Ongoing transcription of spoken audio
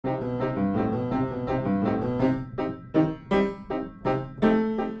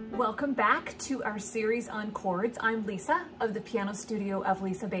welcome back to our series on chords. I'm Lisa of the piano studio of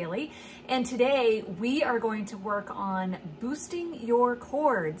Lisa Bailey, and today we are going to work on boosting your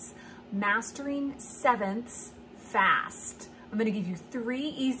chords, mastering sevenths fast. I'm going to give you 3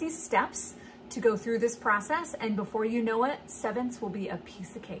 easy steps to go through this process, and before you know it, sevenths will be a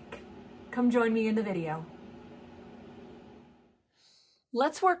piece of cake. Come join me in the video.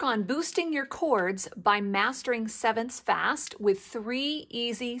 Let's work on boosting your chords by mastering sevenths fast with 3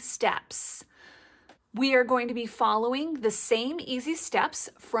 easy steps. We are going to be following the same easy steps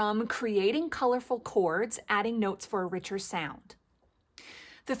from creating colorful chords, adding notes for a richer sound.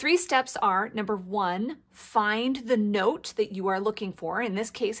 The 3 steps are, number 1, find the note that you are looking for. In this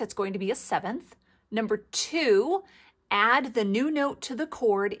case, it's going to be a 7th. Number 2, add the new note to the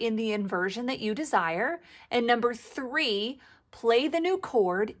chord in the inversion that you desire. And number 3, play the new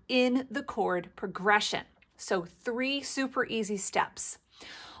chord in the chord progression. So 3 super easy steps.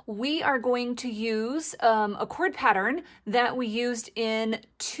 We are going to use a chord pattern that we used in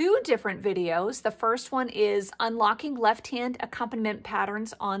 2 different videos. The first one is unlocking left-hand accompaniment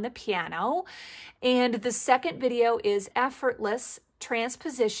patterns on the piano. And the second video is effortless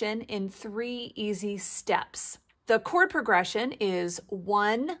transposition in 3 easy steps. The chord progression is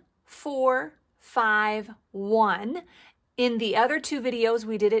 1, 4, 5, 1. In the other 2 videos,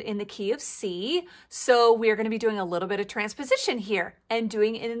 we did it in the key of C, so we are going to be doing a little bit of transposition here and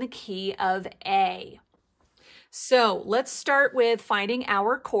doing it in the key of A. So let's start with finding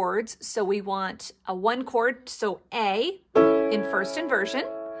our chords. So we want a 1 chord, so A in first inversion,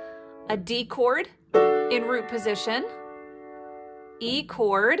 a D chord in root position, E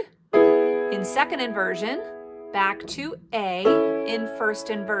chord in second inversion, back to A in first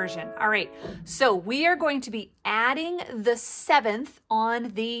inversion. All right, so we are going to be adding the 7th on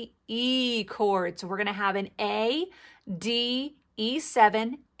the E chord. So we're going to have an A, D,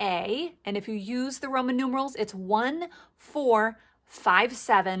 E7, A. And if you use the Roman numerals, it's 1, 4, 5,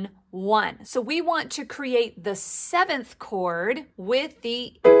 7, 1. So we want to create the 7th chord with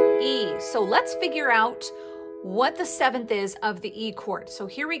the E. So let's figure out what the 7th is of the E chord. So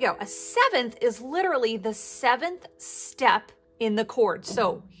here we go. A 7th is literally the 7th step in the chord.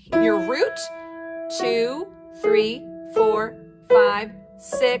 So your root, 2, 3, 4, 5,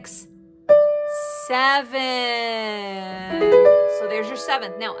 6, 7. So there's your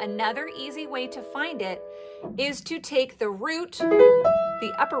 7th. Now, another easy way to find it is to take the root,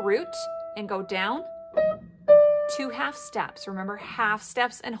 the upper root, and go down 2 half steps. Remember, half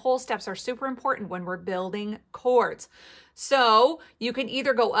steps and whole steps are super important when we're building chords. So you can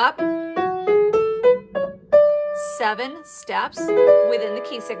either go up 7 steps within the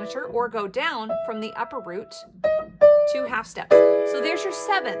key signature or go down from the upper root 2 half steps. So there's your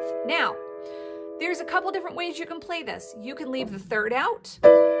 7th. Now, there's a couple different ways you can play this. You can leave the 3rd out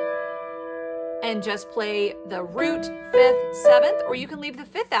and just play the root, 5th, 7th, or you can leave the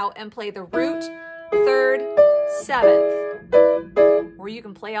 5th out and play the root, 3rd, 7th, or you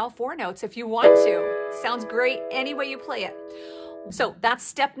can play all 4 notes if you want to. Sounds great any way you play it. So that's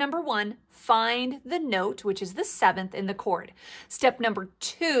step number 1, find the note, which is the 7th in the chord. Step number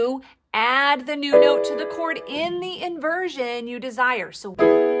 2, add the new note to the chord in the inversion you desire. So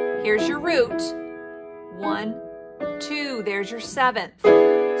here's your root, 1, 2, there's your 7th.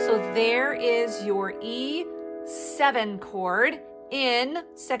 So there is your E7 chord in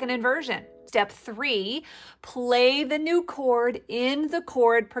second inversion. Step 3, play the new chord in the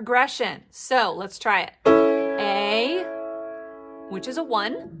chord progression. So let's try it. A, which is a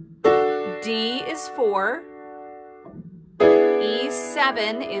 1, D is 4,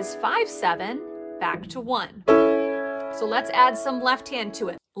 E7 is 5, 7, back to 1. So let's add some left hand to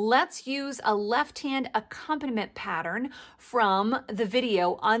it. Let's use a left hand accompaniment pattern from the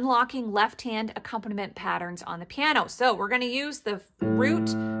video, Unlocking Left Hand Accompaniment Patterns on the Piano. So we're going to use the root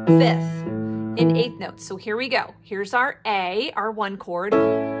 5th in 8th notes. So here we go. Here's our A, our 1 chord. Now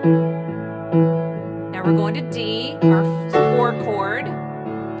we're going to D, our 4 chord.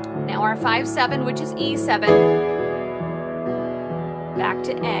 Now our 5, 7, which is E7. Back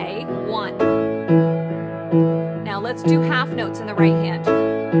to A, 1. Now let's do half notes in the right hand.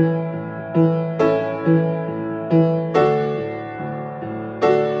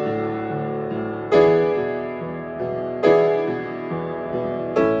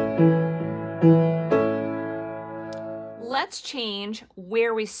 Let's change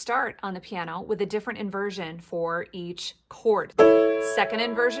where we start on the piano with a different inversion for each chord. Second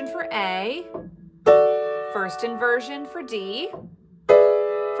inversion for A, first inversion for D,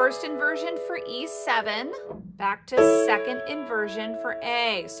 first inversion for E7, back to second inversion for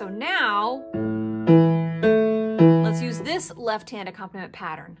A. So now, Let's use this left-hand accompaniment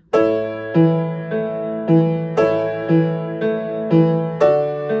pattern.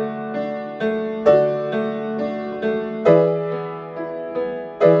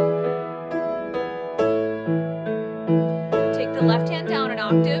 Take the left hand down an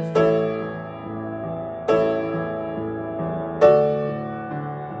octave.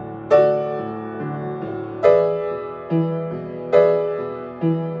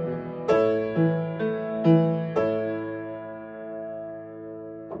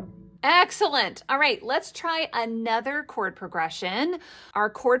 Excellent. All right, let's try another chord progression. Our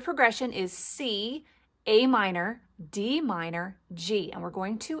chord progression is C, A minor, D minor, G, and we're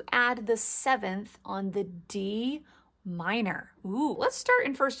going to add the 7th on the D minor. Ooh, let's start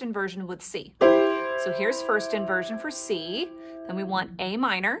in first inversion with C. So here's first inversion for C. Then we want A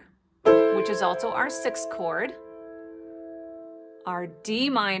minor, which is also our 6th chord. Our D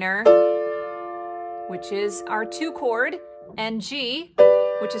minor, which is our 2 chord, and G,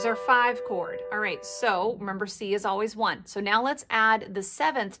 which is our 5 chord. All right, so remember C is always 1. So now let's add the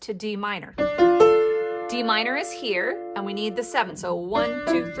 7th to D minor. D minor is here, and we need the 7th. So 1,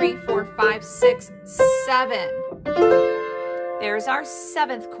 2, 3, 4, 5, 6, 7. There's our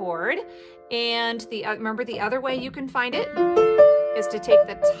 7th chord. And remember the other way you can find it is to take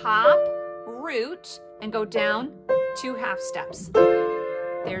the top root and go down 2 half steps.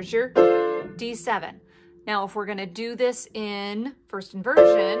 There's your D7. Now, if we're going to do this in first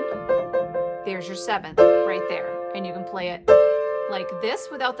inversion, there's your 7th right there. And you can play it like this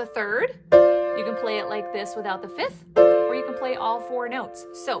without the 3rd. You can play it like this without the 5th, or you can play all 4 notes.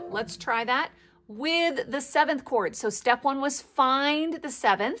 So let's try that with the 7th chord. So step 1 was find the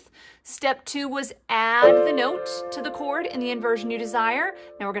 7th. Step 2 was add the note to the chord in the inversion you desire.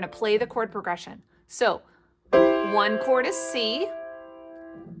 Now we're going to play the chord progression. So 1 chord is C.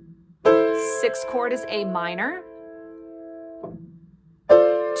 6th chord is A minor.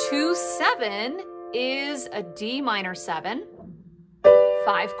 2-7 is a D minor 7.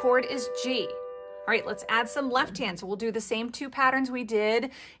 5 chord is G. All right, let's add some left hand. So we'll do the same 2 patterns we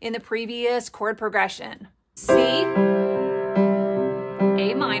did in the previous chord progression. C, A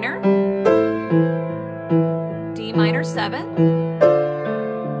minor, D minor 7,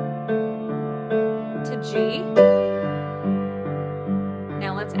 to G.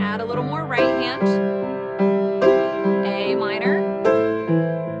 Now let's add a little more right hand. A minor,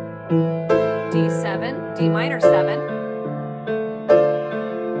 D7, D minor 7,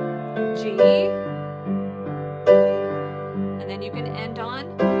 G, and then you can end on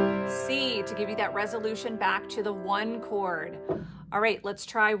C to give you that resolution back to the 1 chord. All right, let's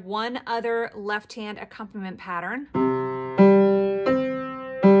try one other left hand accompaniment pattern.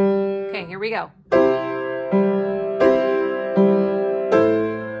 Okay, here we go.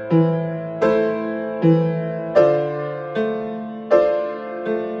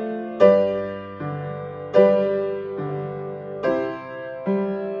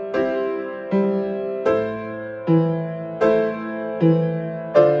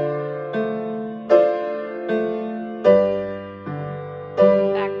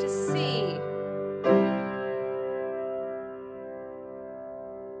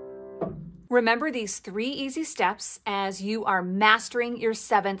 Remember these 3 easy steps as you are mastering your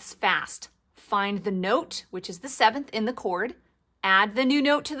 7ths fast. Find the note, which is the 7th in the chord, add the new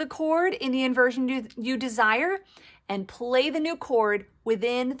note to the chord in the inversion you desire, and play the new chord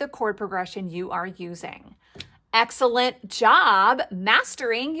within the chord progression you are using. Excellent job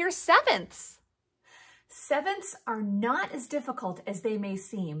mastering your 7ths. 7ths are not as difficult as they may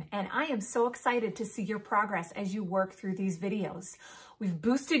seem, and I am so excited to see your progress as you work through these videos. We've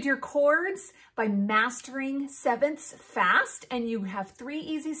boosted your chords by mastering 7ths fast, and you have 3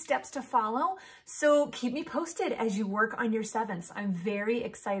 easy steps to follow. So keep me posted as you work on your 7ths. I'm very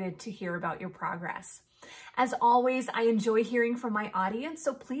excited to hear about your progress. As always, I enjoy hearing from my audience,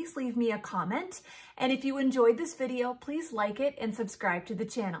 so please leave me a comment. And if you enjoyed this video, please like it and subscribe to the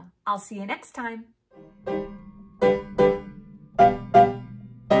channel. I'll see you next time.